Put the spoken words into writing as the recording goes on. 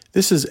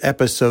This is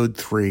episode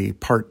 3,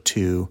 part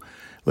 2.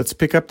 Let's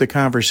pick up the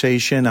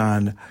conversation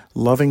on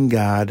loving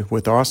God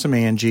with Awesome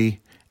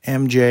Angie,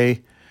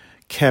 MJ,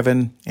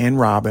 Kevin, and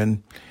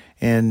Robin,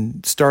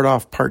 and start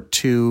off part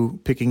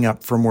 2, picking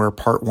up from where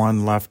part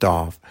 1 left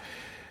off.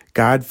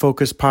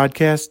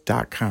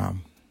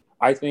 GodFocusPodcast.com.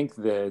 I think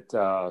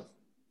that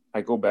I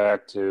go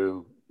back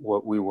to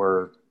what we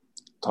were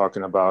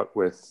talking about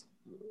with,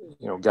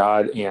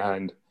 God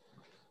and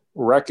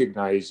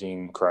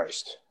recognizing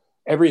Christ.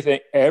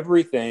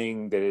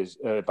 Everything that is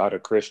about a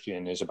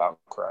Christian is about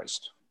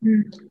Christ.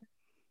 Mm-hmm.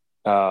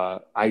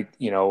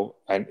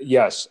 And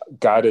yes,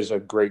 God is a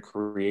great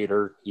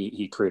creator.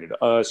 He created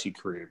us. He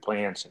created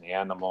plants and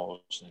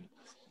animals,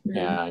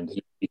 and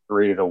he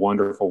created a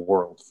wonderful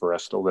world for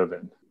us to live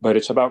in. But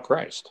it's about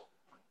Christ.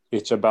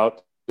 It's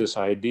about this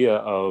idea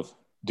of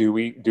do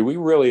we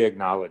really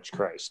acknowledge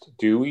Christ?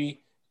 Do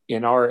we,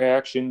 in our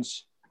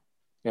actions,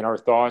 in our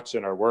thoughts,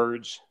 in our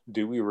words,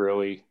 do we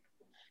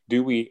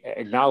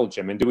acknowledge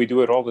him, and do we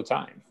do it all the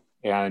time?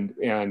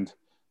 And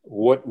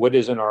what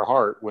is in our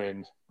heart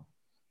when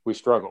we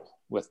struggle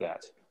with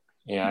that?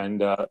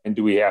 And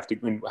do we have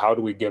to? How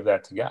do we give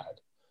that to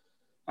God?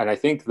 And I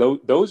think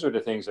those are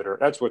the things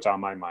that's what's on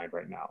my mind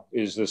right now.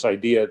 Is this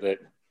idea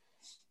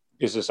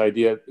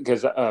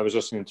because I was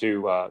listening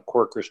to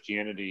Core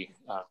Christianity.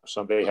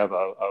 So they have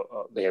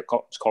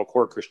it's called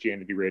Core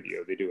Christianity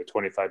Radio. They do a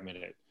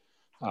 25-minute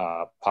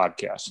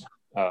podcast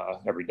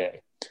every day.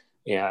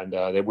 And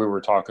they were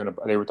talking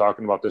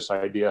about this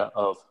idea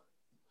of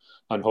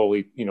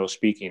unholy,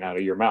 speaking out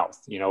of your mouth,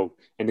 and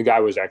the guy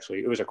was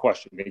it was a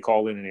question. They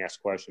called in and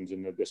asked questions,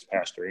 and this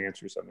pastor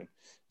answers them. And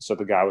so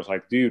the guy was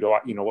like, dude, I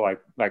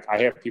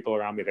have people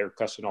around me that are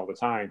cussing all the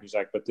time. He's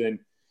like, but then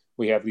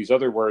we have these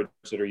other words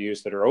that are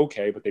used that are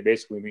okay, but they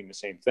basically mean the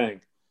same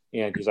thing.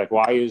 And he's like,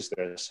 why is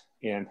this?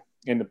 And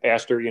the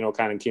pastor,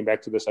 kind of came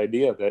back to this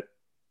idea that,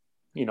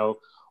 no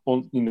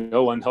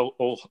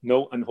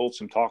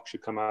unwholesome talk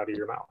should come out of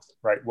your mouth,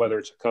 right? Whether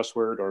it's a cuss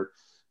word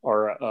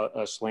or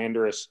a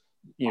slanderous,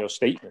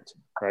 statement,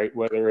 right?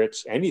 Whether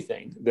it's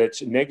anything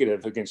that's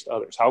negative against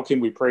others. How can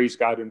we praise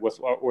God with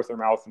our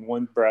mouth in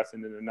one breath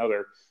and then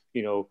another,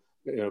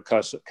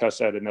 cuss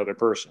at another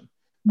person,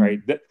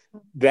 right?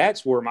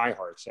 That's where my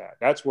heart's at.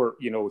 That's where,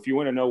 if you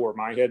want to know where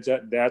my head's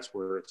at, that's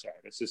where it's at.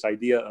 It's this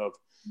idea of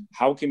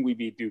how can we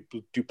be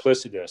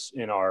duplicitous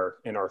in our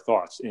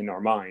thoughts, in our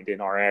mind,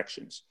 in our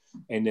actions,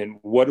 and then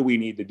what do we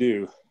need to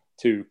do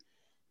to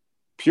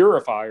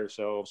purify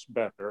ourselves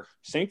better,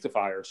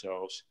 sanctify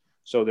ourselves,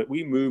 so that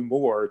we move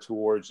more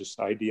towards this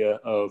idea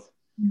of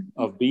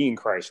being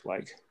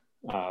Christ-like,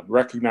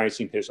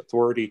 recognizing his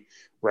authority,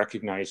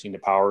 recognizing the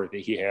power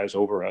that he has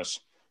over us.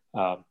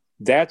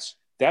 That's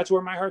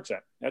where my heart's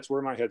at. That's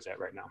where my head's at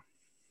right now.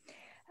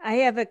 I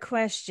have a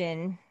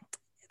question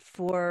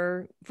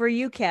for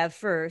you, Kev.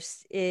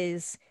 First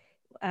is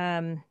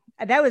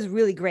that was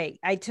really great.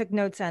 I took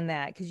notes on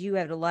that because you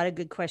had a lot of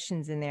good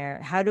questions in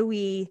there. How do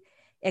we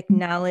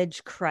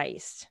acknowledge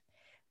Christ?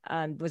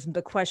 Was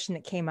the question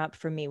that came up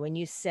for me when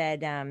you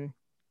said,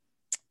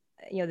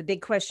 the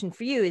big question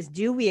for you is,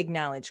 do we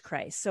acknowledge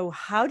Christ? So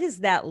how does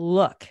that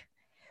look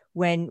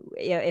when,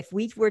 if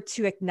we were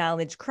to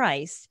acknowledge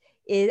Christ,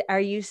 are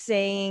you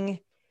saying,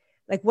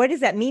 what does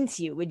that mean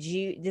to you?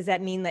 Does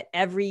that mean that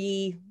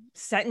every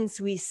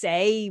sentence we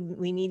say,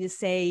 we need to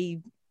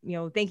say,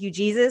 thank you,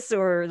 Jesus?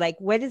 Or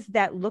what does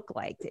that look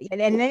like?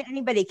 And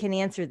anybody can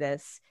answer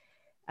this.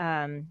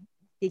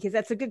 Because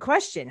that's a good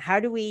question. How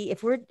do we,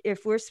 if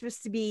we're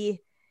supposed to be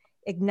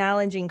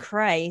acknowledging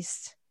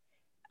Christ,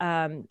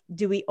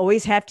 do we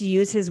always have to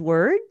use his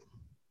word?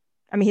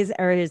 I mean,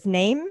 his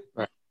name?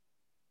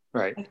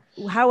 Right.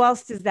 How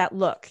else does that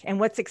look? And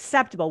what's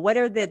acceptable? What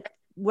are the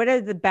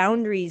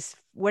boundaries?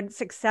 What's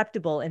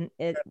acceptable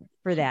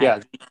for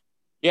that?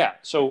 Yeah.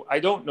 So I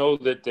don't know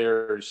that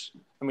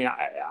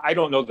I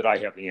don't know that I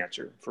have the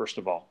answer, first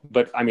of all.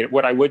 But I mean,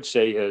 what I would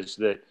say is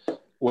that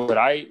what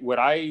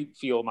I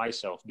feel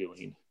myself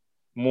doing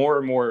more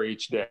and more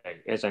each day,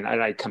 and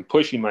I'm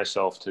pushing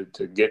myself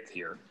to get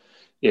here,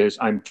 is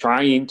I'm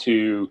trying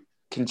to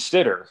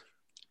consider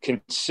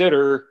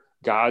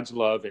God's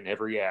love in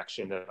every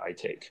action that I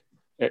take,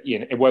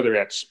 whether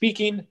that's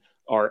speaking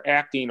or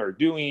acting or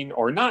doing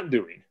or not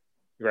doing,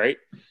 right?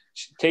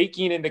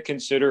 Taking into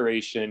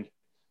consideration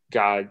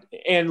God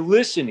and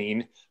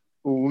listening.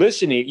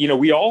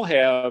 We all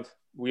have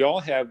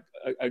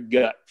a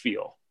gut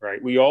feel,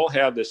 right? We all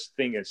have this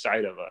thing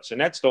inside of us, and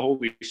that's the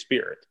Holy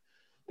Spirit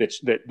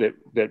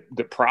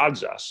that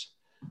prods us,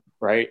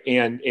 right?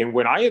 And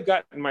when I have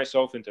gotten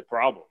myself into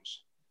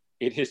problems,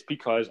 it is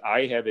because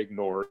I have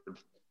ignored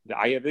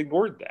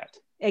that.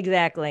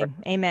 Exactly. Right?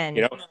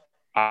 Amen.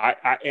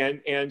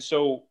 And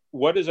so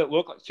what does it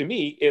look like to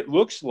me? It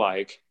looks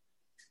like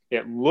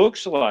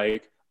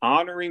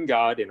honoring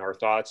God in our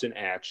thoughts and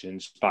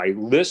actions by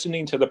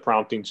listening to the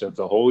promptings of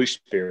the Holy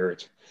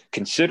Spirit,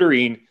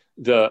 considering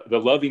the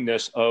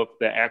lovingness of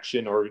the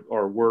action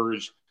or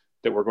words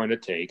that we're going to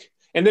take,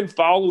 and then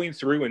following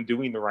through and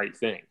doing the right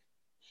thing.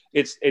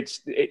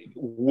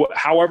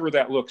 However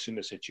that looks in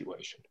the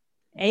situation.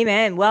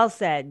 Amen. Well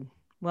said.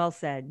 Well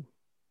said.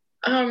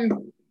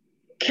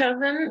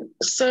 Kevin,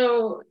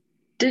 so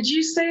did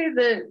you say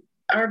that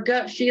our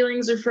gut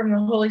feelings are from the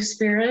Holy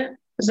Spirit?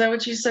 Is that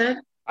what you said?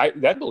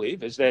 That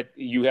belief is that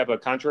you have a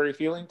contrary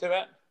feeling to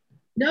that.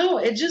 No,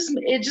 it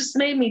just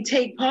made me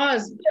take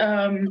pause,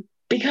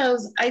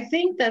 because I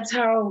think that's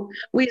how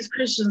we as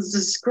Christians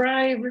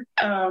describe,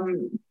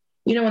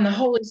 when the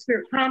Holy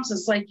Spirit prompts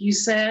us, like you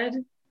said.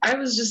 I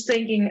was just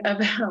thinking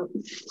about,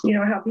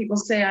 how people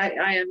say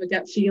I have a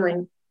gut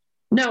feeling.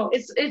 No,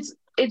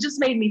 it just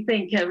made me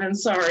think, Kevin.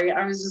 Sorry,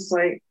 I was just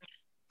like,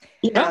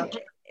 No.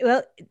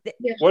 Well,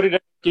 what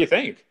did you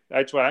think?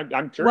 That's what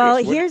I'm curious. Well,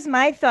 here's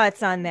my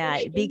thoughts on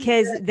that,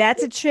 because that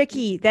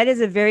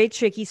is a very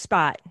tricky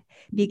spot.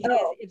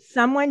 Because if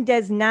someone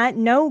does not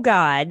know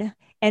God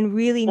and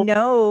really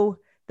know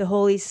the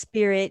Holy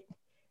Spirit,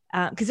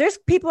 because there's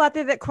people out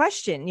there that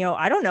question,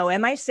 I don't know,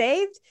 am I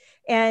saved?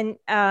 And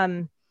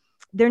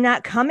they're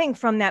not coming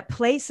from that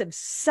place of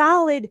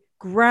solid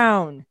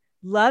ground,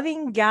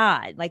 loving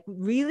God, like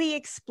really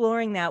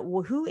exploring that.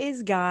 Well, who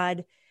is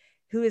God?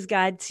 Who is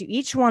God to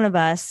each one of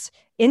us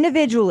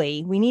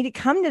individually? We need to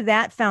come to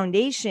that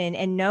foundation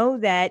and know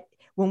that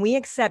when we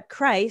accept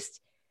Christ,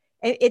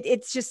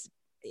 it's just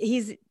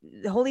the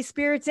Holy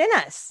Spirit's in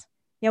us.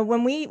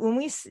 When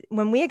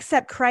we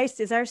accept Christ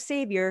as our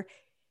Savior,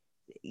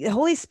 the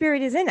Holy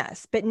Spirit is in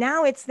us. But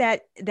now it's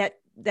that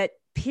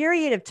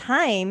period of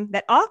time,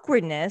 that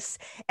awkwardness,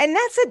 and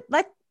that's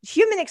like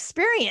human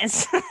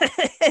experience.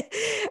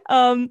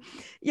 And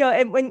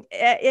when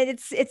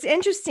it's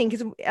interesting,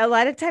 because a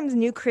lot of times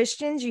new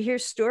Christians, you hear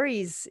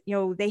stories,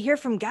 they hear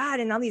from God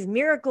and all these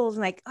miracles,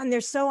 and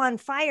they're so on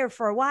fire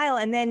for a while,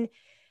 and then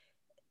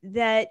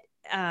that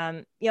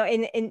and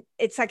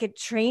it's like a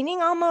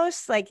training,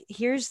 almost like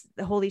here's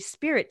the Holy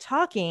Spirit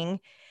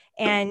talking.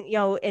 And,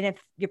 and if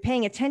you're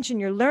paying attention,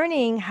 you're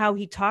learning how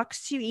he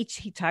talks to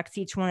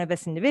each one of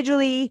us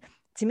individually.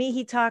 To me,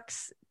 he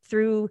talks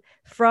through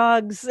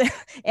frogs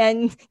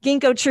and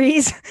ginkgo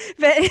trees,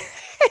 but,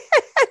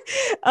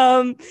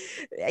 everyone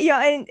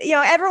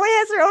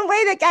has their own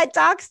way that God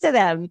talks to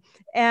them.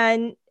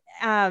 And,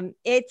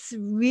 it's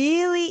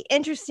really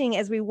interesting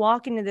as we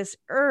walk into this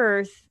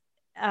earth.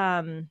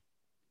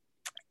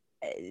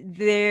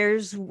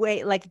 There's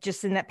way, like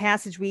just in that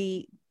passage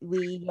we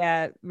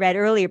read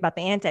earlier about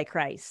the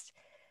Antichrist,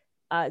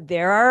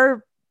 there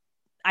are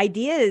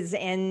ideas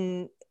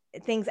and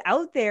things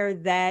out there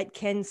that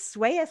can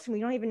sway us, and we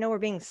don't even know we're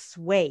being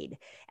swayed.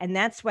 And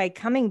that's why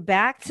coming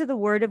back to the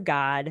Word of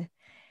God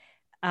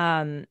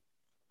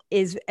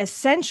is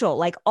essential,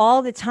 like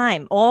all the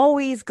time.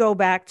 Always go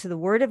back to the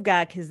Word of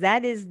God, because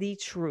that is the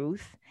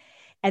truth.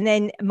 And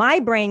then my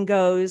brain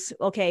goes,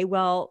 okay,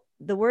 well,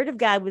 the Word of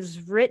God was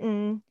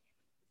written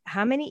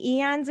how many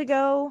eons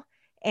ago?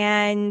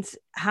 And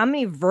how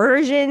many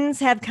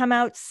versions have come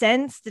out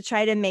since to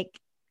try to make,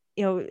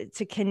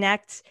 to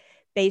connect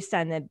based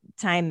on the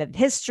time of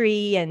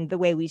history and the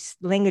way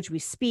language we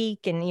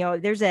speak. And,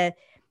 there's a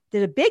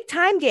big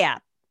time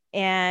gap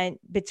and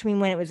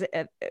between when it was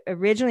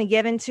originally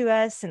given to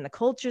us and the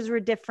cultures were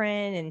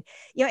different. And,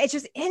 it's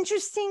just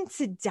interesting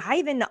to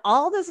dive into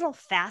all those little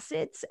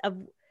facets of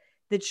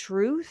the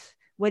truth.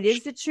 What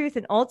is the truth?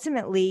 And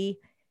ultimately,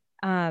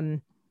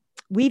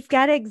 we've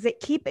got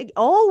to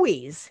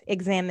always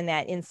examine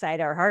that inside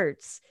our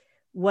hearts.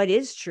 What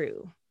is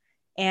true?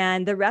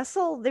 And the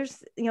wrestle,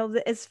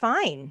 is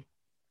fine,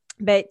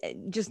 but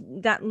just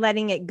not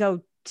letting it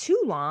go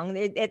too long.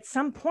 At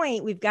some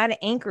point, we've got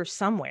to anchor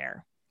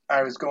somewhere.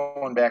 I was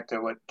going back to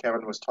what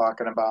Kevin was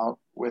talking about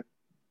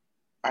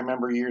I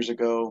remember years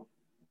ago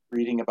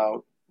reading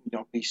about,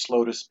 be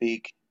slow to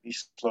speak, be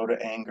slow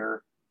to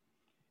anger.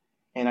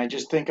 And I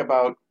just think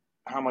about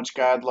how much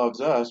God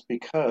loves us,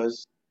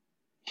 because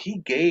he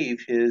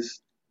gave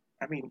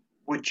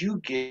would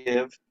you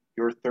give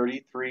your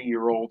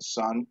 33-year-old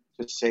son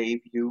to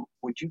save you?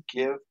 Would you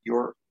give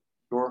your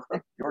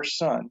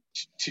son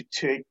to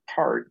take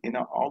part in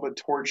all the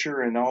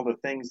torture and all the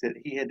things that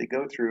he had to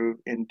go through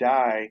and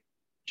die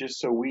just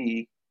so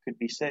we could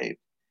be saved?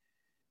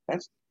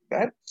 That's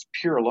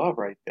pure love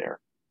right there,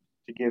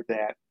 to give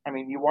that.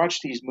 You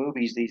watch these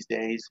movies these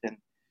days, and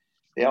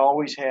they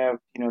always have,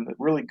 the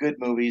really good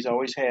movies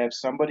always have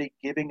somebody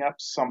giving up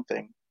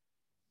something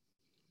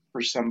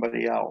for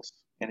somebody else,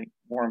 and it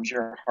warms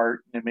your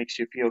heart and it makes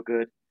you feel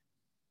good.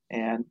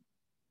 And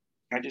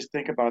I just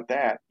think about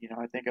that.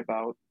 I think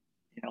about,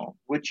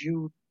 would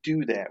you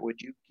do that? Would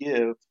you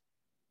give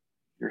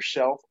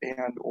yourself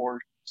and or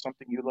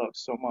something you love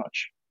so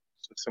much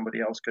so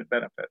somebody else could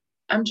benefit?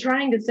 I'm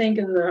trying to think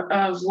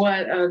of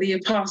what the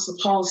Apostle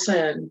Paul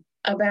said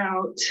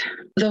about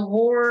the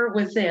war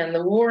within,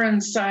 the war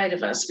inside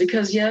of us,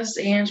 because yes,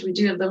 Ange, we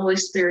do have the Holy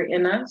Spirit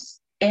in us.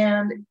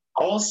 And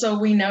also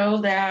we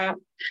know that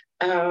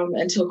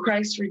until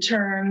Christ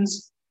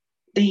returns,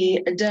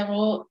 the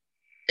devil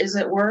is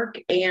at work.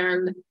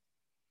 And,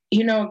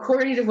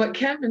 according to what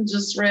Kevin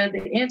just read,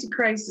 the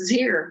Antichrist is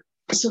here.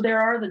 So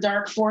there are the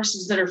dark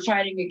forces that are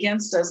fighting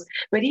against us.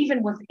 But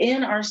even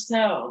within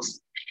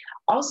ourselves,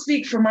 I'll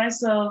speak for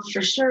myself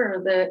for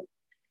sure that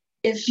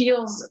it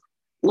feels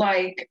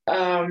like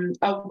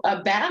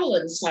a battle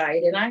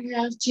inside, and I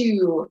have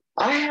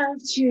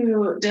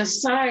to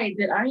decide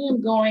that I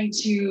am going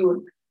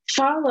to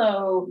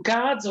follow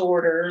God's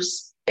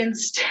orders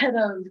instead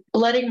of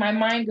letting my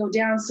mind go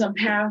down some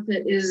path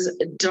that is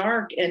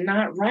dark and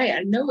not right.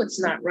 I know it's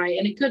not right,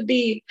 and it could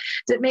be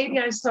that maybe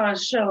I saw a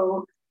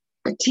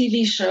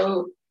TV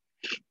show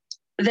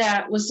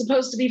that was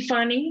supposed to be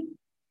funny,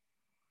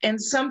 and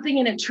something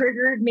in it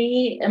triggered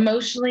me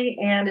emotionally,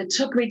 and it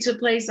took me to a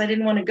place I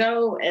didn't want to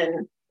go.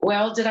 And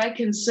well, did I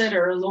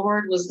consider,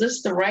 Lord, was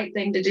this the right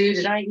thing to do?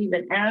 Did I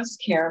even ask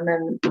him?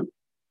 And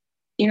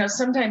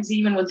sometimes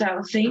even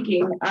without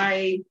thinking,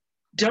 I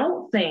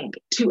don't think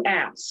to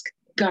ask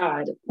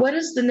God, what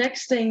is the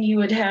next thing you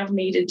would have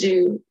me to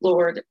do,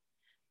 Lord,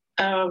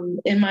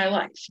 in my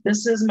life?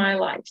 This is my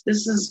life.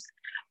 This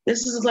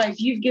is life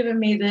you've given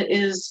me, that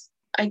is,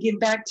 I give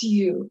back to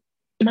you.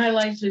 My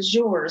life is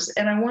yours,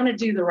 and I want to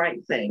do the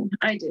right thing.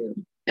 I do.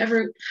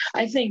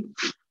 I think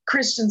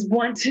Christians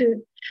want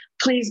to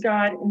please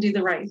God and do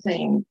the right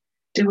thing.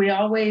 Do we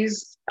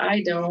always?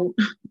 I don't.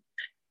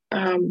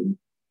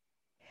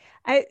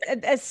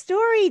 A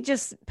story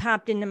just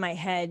popped into my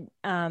head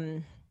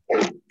that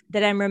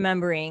I'm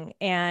remembering,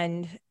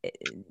 and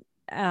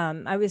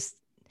I was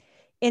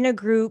in a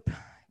group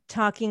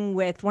talking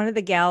with one of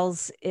the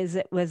gals.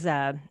 It was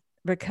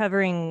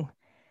recovering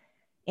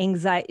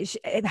anxiety,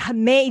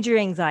 major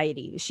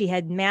anxiety. She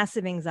had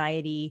massive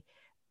anxiety,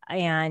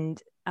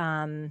 and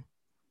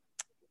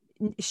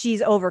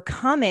she's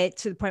overcome it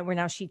to the point where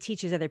now she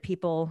teaches other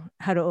people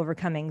how to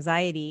overcome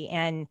anxiety.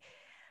 And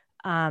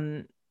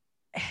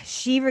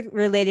she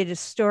related a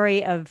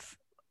story of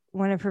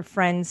one of her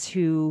friends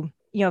who,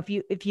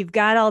 if you've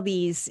got all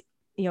these,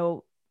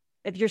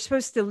 if you're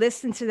supposed to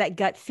listen to that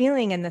gut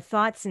feeling and the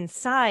thoughts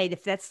inside,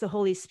 if that's the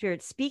Holy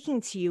Spirit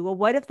speaking to you, well,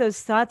 what if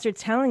those thoughts are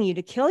telling you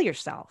to kill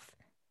yourself?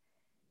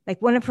 Like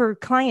one of her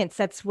clients,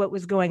 that's what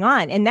was going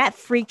on. And that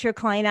freaked her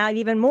client out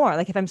even more.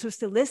 Like, if I'm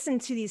supposed to listen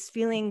to these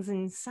feelings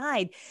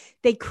inside,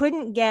 they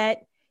couldn't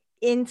get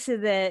into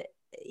the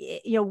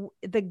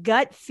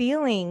gut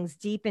feelings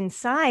deep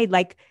inside,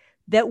 like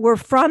that were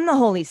from the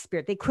Holy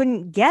Spirit. They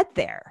couldn't get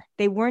there.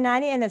 They were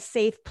not in a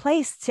safe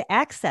place to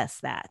access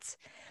that.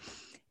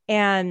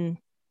 And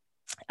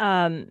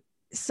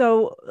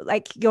so,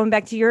 like, going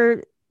back to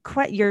your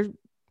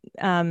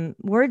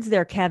words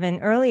there, Kevin,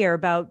 earlier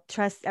about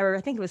trust, or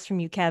I think it was from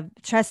you, Kev,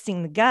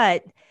 trusting the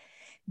gut,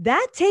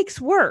 that takes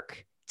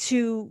work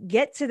to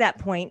get to that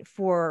point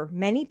for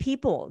many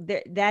people.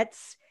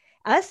 That's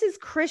us as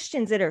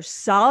Christians that are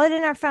solid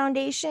in our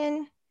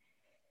foundation.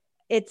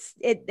 It's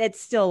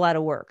still a lot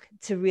of work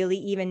to really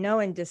even know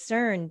and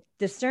discern.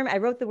 I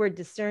wrote the word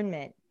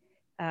discernment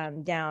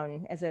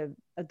down as a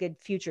good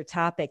future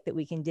topic that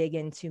we can dig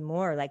into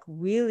more. Like,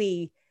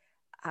 really,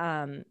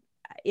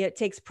 it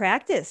takes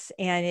practice,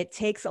 and it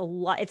takes a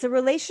lot. It's a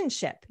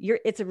relationship.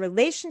 It's a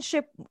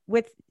relationship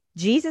with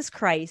Jesus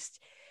Christ.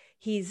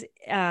 He's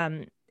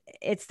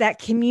it's that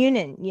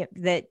communion,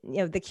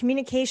 the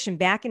communication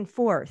back and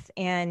forth,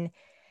 and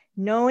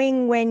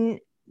knowing when,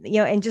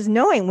 and just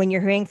knowing when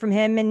you're hearing from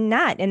him and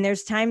not. And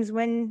there's times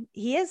when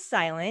he is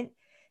silent.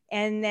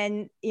 And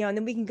then, and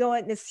then we can go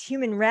on this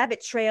human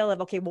rabbit trail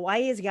of, okay, well, why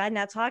is God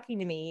not talking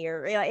to me?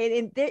 Or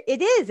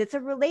it's a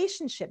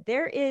relationship.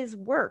 There is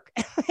work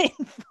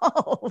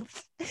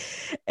involved.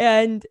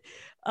 And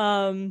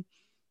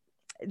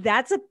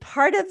that's a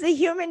part of the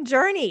human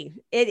journey.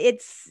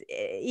 It's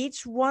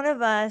each one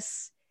of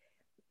us.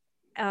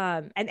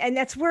 And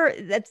that's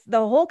the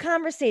whole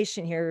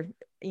conversation here.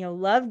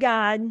 Love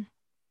God.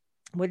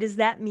 What does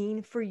that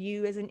mean for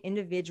you as an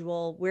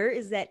individual? Where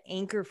is that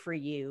anchor for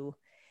you?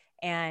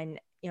 And,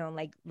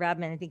 like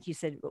Robin, I think you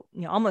said,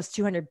 almost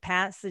 200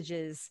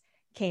 passages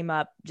came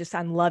up just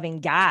on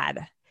loving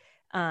God.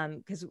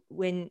 Because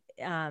when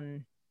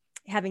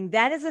having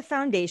that as a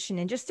foundation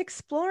and just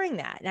exploring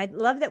that, and I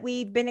love that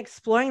we've been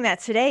exploring that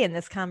today in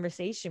this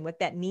conversation, what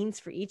that means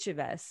for each of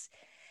us,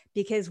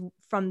 because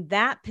from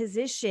that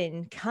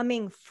position,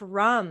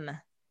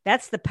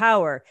 that's the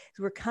power.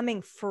 We're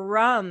coming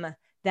from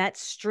that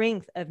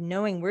strength of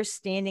knowing we're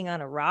standing on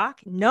a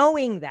rock,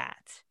 knowing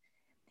that.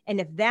 And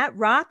if that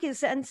rock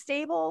is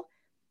unstable,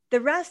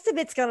 the rest of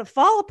it's going to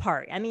fall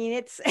apart. I mean,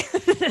 it's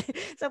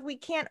so if we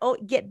can't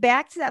get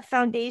back to that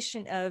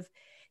foundation of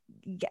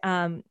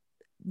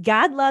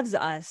God loves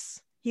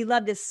us. He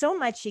loved us so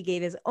much, he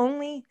gave his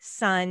only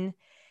son,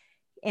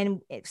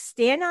 and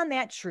stand on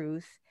that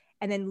truth,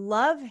 and then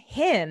love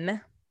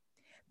him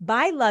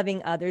by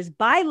loving others,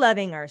 by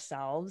loving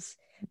ourselves.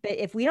 But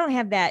if we don't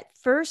have that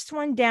first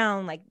one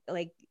down, like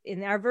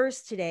in our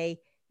verse today,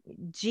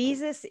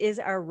 Jesus is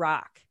our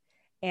rock.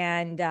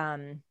 And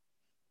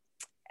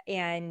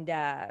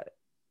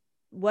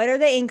what are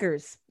the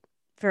anchors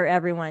for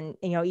everyone,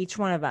 each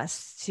one of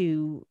us,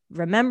 to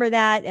remember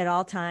that at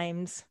all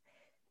times.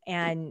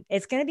 And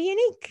it's going to be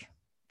unique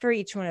for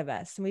each one of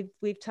us. And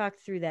we've talked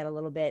through that a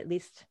little bit. At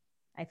least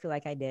I feel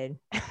like I did.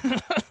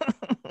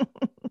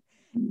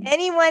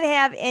 anyone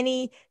have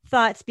any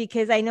thoughts?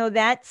 Because I know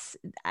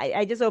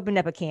I just opened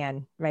up a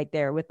can right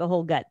there with the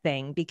whole gut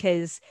thing,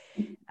 because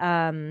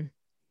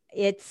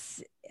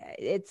it's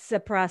a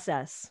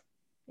process.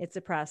 It's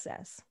a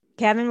process.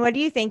 Kevin, what are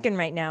you thinking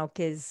right now?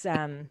 Because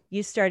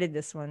you started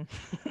this one.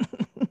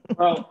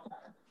 Well,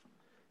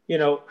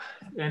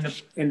 and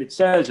it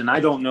says, and I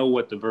don't know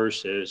what the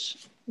verse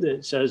is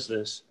that says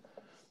this,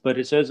 but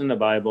it says in the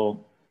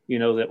Bible,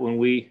 that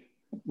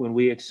when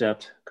we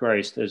accept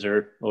Christ as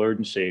our Lord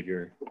and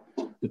Savior,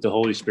 that the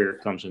Holy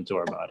Spirit comes into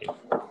our body.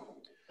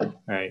 All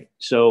right.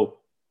 So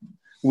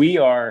we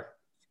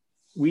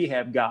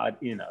have God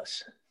in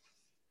us.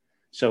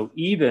 So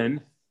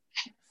even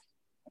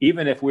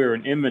if we're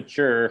an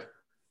immature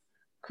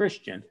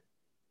Christian,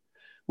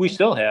 we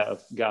still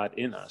have God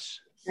in us.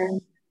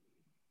 All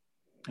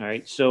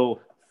right.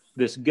 So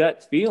this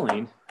gut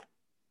feeling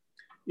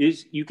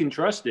you can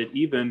trust it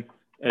even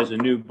as a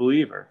new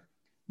believer.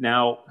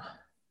 Now,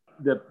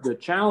 the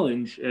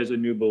challenge as a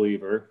new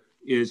believer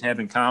is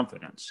having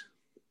confidence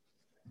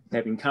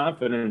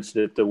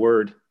that the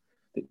word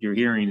that you're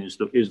hearing is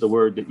the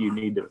word that you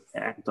need to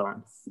act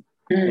on.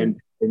 And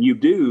you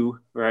do,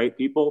 right?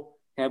 People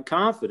have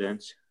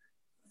confidence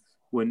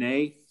when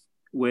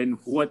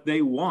what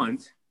they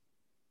want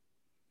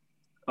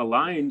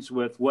aligns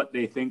with what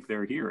they think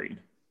they're hearing.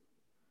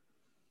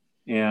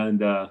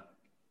 And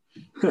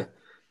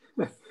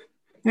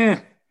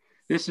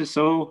this is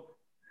so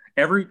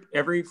every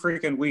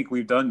freaking week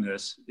we've done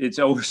this. It's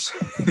always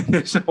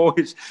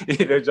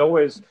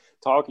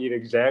talking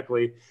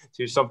exactly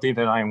to something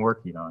that I'm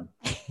working on.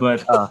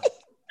 But I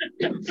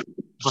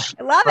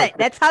love it.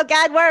 That's how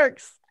God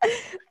works.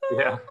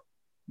 Yeah.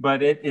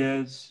 But it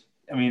is,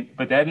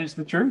 but that is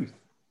the truth.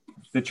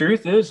 The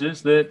truth is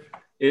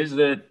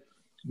that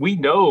we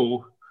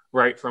know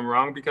right from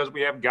wrong because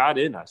we have God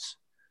in us.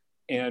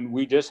 And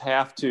we just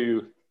have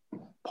to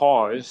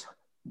pause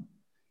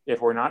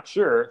if we're not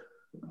sure,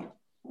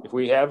 if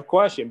we have a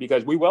question,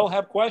 because we will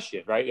have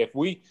questions, right? If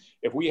we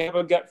have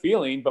a gut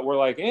feeling, but we're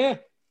like,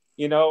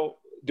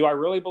 do I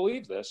really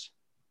believe this?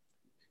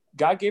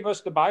 God gave us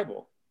the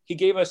Bible. He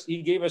gave us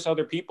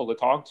other people to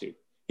talk to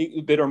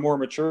that are more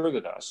mature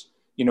than us.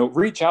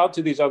 Reach out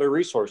to these other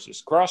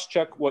resources.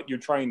 Cross-check what you're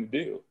trying to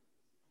do.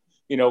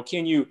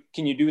 Can you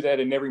do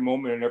that in every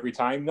moment and every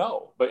time?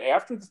 No. But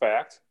after the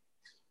fact,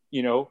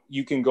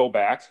 you can go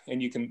back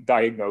and you can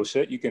diagnose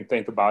it. You can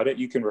think about it.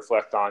 You can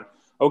reflect on,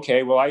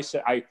 okay, well, I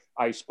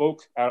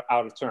spoke out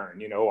of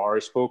turn, or I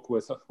spoke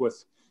with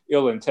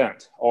ill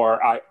intent, or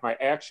my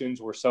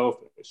actions were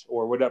selfish,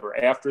 or whatever.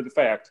 After the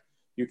fact,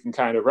 you can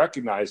kind of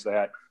recognize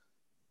that,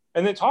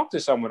 and then talk to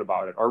someone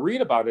about it, or read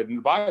about it in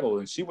the Bible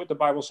and see what the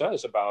Bible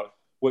says about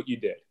what you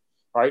did.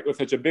 Right? If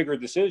it's a bigger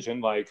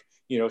decision, like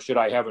should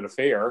I have an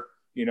affair,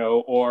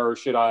 or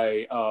should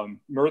I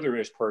murder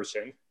this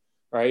person?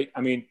 Right?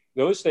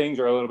 Those things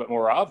are a little bit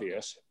more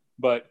obvious,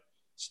 but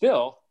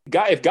still,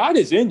 God, if God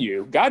is in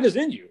you, God is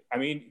in you.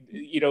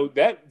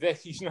 That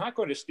He's not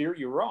going to steer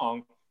you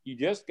wrong. You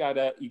just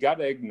gotta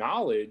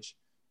acknowledge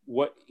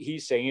what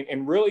He's saying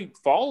and really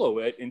follow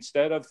it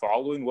instead of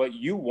following what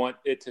you want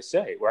it to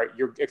say. Right?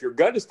 If your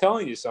gut is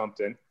telling you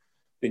something,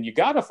 then you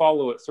got to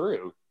follow it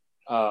through.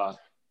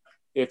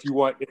 If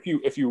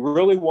you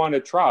really want to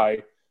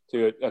try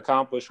to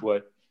accomplish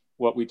what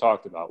we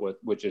talked about,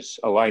 which is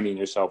aligning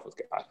yourself with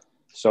God.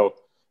 So,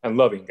 and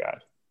loving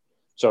God.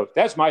 So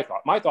that's my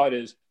thought. My thought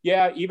is,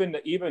 even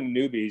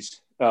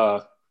newbies,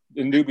 the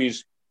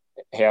newbies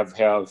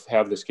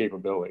have this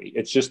capability.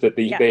 It's just that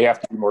they have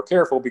to be more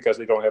careful because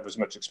they don't have as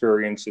much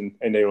experience and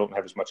they don't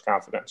have as much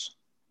confidence.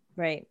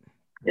 Right.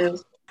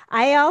 Yes.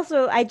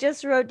 I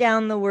just wrote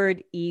down the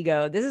word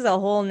ego. This is a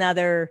whole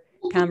nother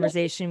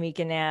conversation we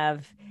can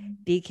have,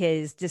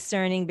 because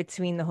discerning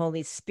between the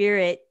Holy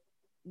Spirit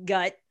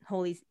the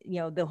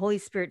Holy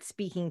Spirit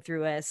speaking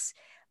through us,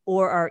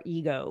 or our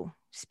ego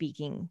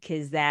speaking,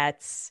 because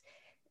that's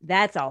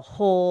a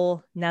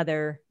whole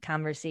nother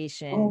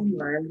conversation. Oh,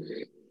 my.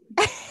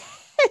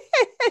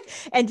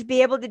 And to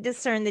be able to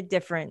discern the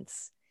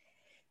difference.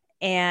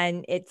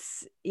 And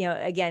it's,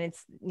 again,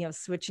 it's,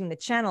 switching the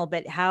channel,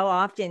 but how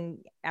often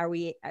are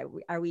we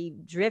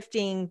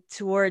drifting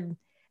toward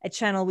a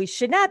channel we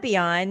should not be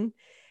on?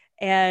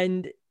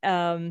 And,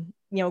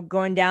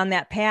 going down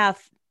that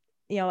path,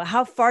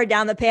 how far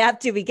down the path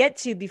do we get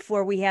to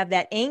before we have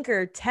that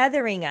anchor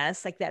tethering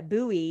us, like that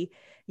buoy,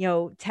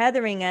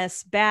 tethering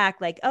us back,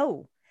 like,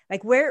 oh,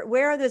 like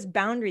where are those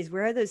boundaries?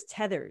 Where are those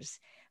tethers?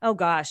 Oh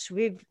gosh,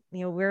 we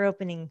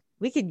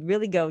could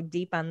really go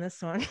deep on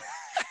this one.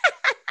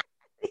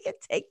 We could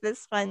take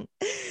this one.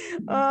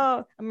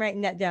 Oh, I'm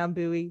writing that down,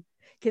 buoy.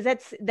 Because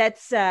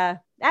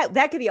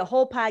that could be a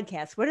whole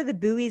podcast. What are the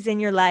buoys in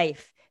your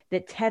life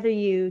that tether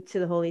you to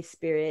the Holy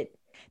Spirit?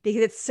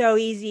 Because it's so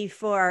easy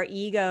for our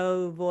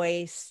ego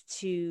voice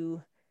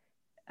to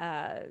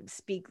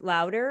speak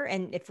louder.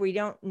 And if we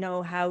don't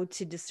know how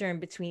to discern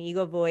between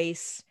ego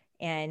voice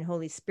and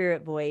Holy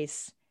Spirit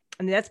voice,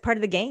 that's part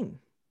of the game,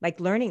 like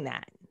learning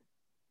that,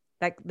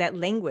 like that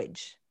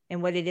language.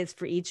 and what it is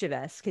for each of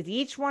us, because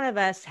each one of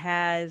us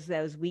has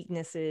those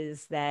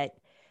weaknesses that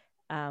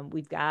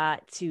we've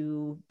got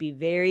to be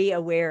very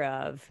aware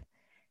of.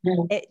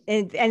 And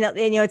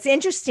it's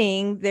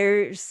interesting.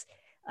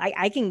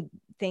 I can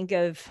think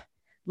of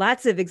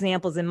lots of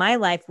examples in my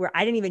life where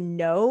I didn't even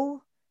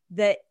know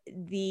that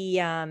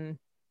the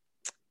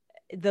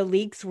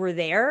leaks were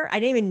there. I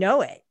didn't even know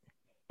it.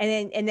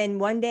 And then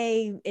one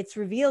day it's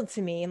revealed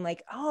to me. I'm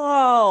like,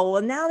 oh,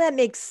 well, now that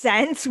makes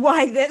sense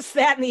why this,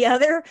 that, and the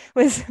other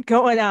was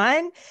going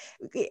on.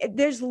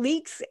 There's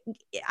leaks.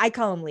 I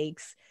call them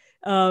leaks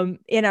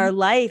in our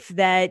life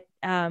that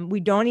we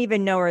don't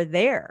even know are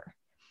there.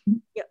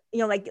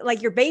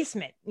 Like your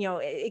basement,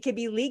 it could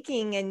be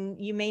leaking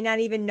and you may not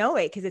even know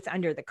it because it's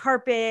under the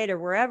carpet or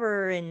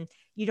wherever, and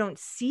you don't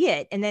see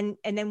it. And then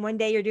one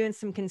day you're doing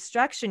some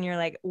construction. You're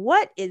like,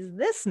 what is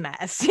this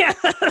mess?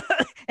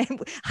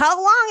 And how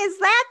long has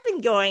that been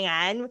going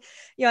on?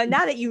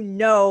 Now that you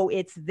know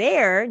it's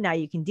there, now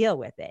you can deal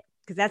with it,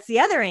 because that's the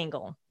other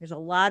angle. There's a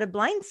lot of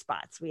blind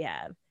spots we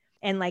have.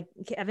 And like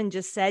Kevin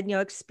just said,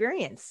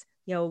 experience,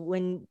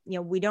 when,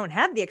 we don't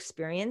have the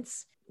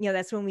experience,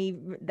 that's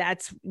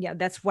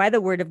why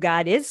the word of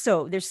God is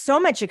there's so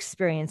much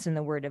experience in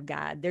the word of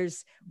God.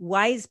 There's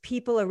wise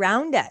people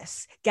around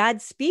us.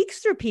 God speaks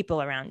through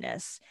people around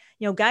us.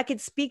 God could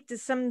speak to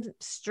some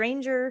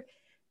stranger,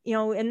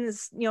 in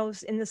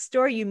the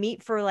store you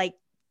meet for like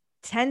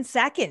 10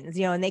 seconds,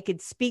 and they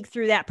could speak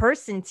through that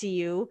person to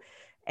you,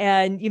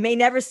 and you may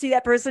never see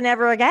that person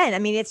ever again. I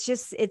mean,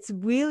 it's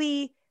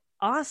really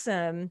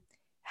awesome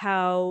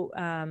how,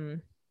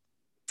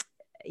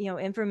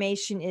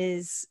 information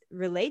is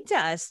relayed to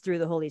us through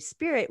the Holy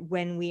Spirit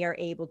when we are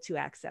able to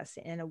access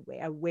it and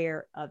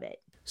aware of it.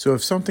 So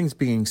if something's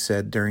being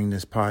said during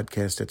this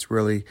podcast that's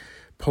really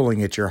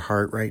pulling at your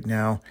heart right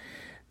now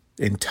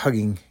and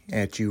tugging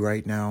at you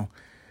right now,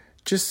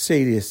 just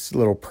say this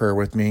little prayer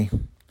with me.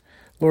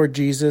 Lord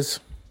Jesus,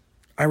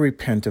 I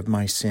repent of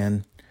my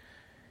sin.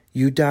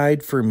 You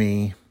died for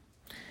me,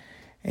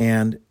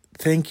 and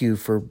thank you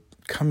for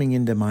coming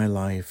into my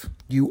life.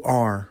 You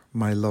are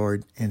my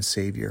Lord and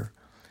Savior.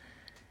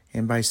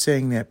 And by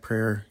saying that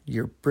prayer,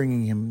 you're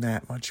bringing him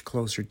that much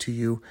closer to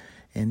you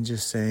and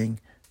just saying,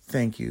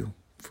 thank you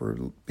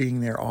for being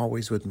there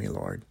always with me,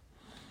 Lord.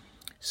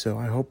 So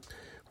I hope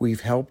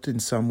we've helped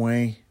in some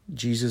way.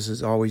 Jesus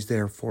is always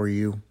there for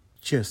you.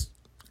 Just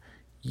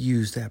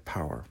use that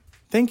power.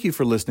 Thank you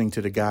for listening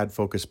to the God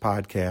Focused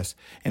podcast.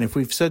 And if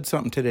we've said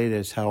something today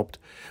that's helped,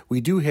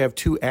 we do have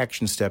 2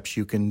 action steps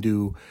you can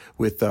do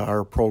with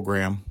our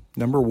program.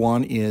 Number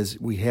 1 is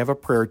we have a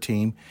prayer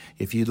team.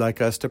 If you'd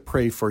like us to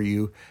pray for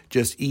you,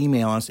 just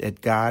email us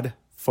at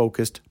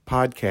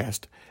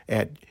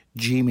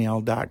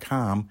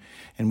godfocusedpodcast@gmail.com,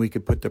 and we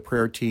could put the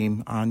prayer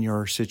team on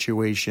your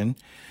situation.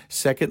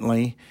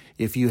 Secondly,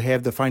 if you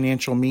have the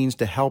financial means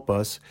to help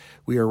us,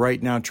 we are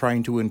right now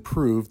trying to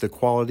improve the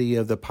quality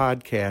of the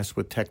podcast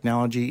with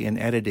technology and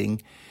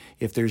editing.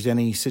 If there's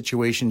any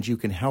situations you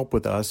can help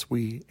with us,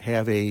 we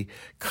have a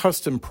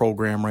custom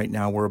program right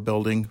now we're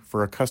building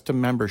for a custom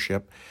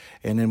membership,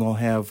 and then we'll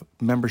have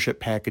membership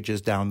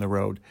packages down the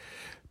road.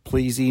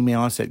 Please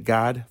email us at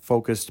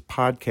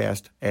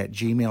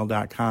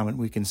godfocusedpodcast@gmail.com, and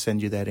we can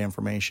send you that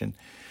information.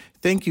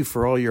 Thank you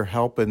for all your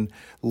help and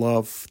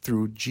love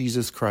through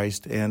Jesus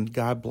Christ, and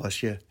God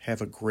bless you.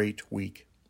 Have a great week.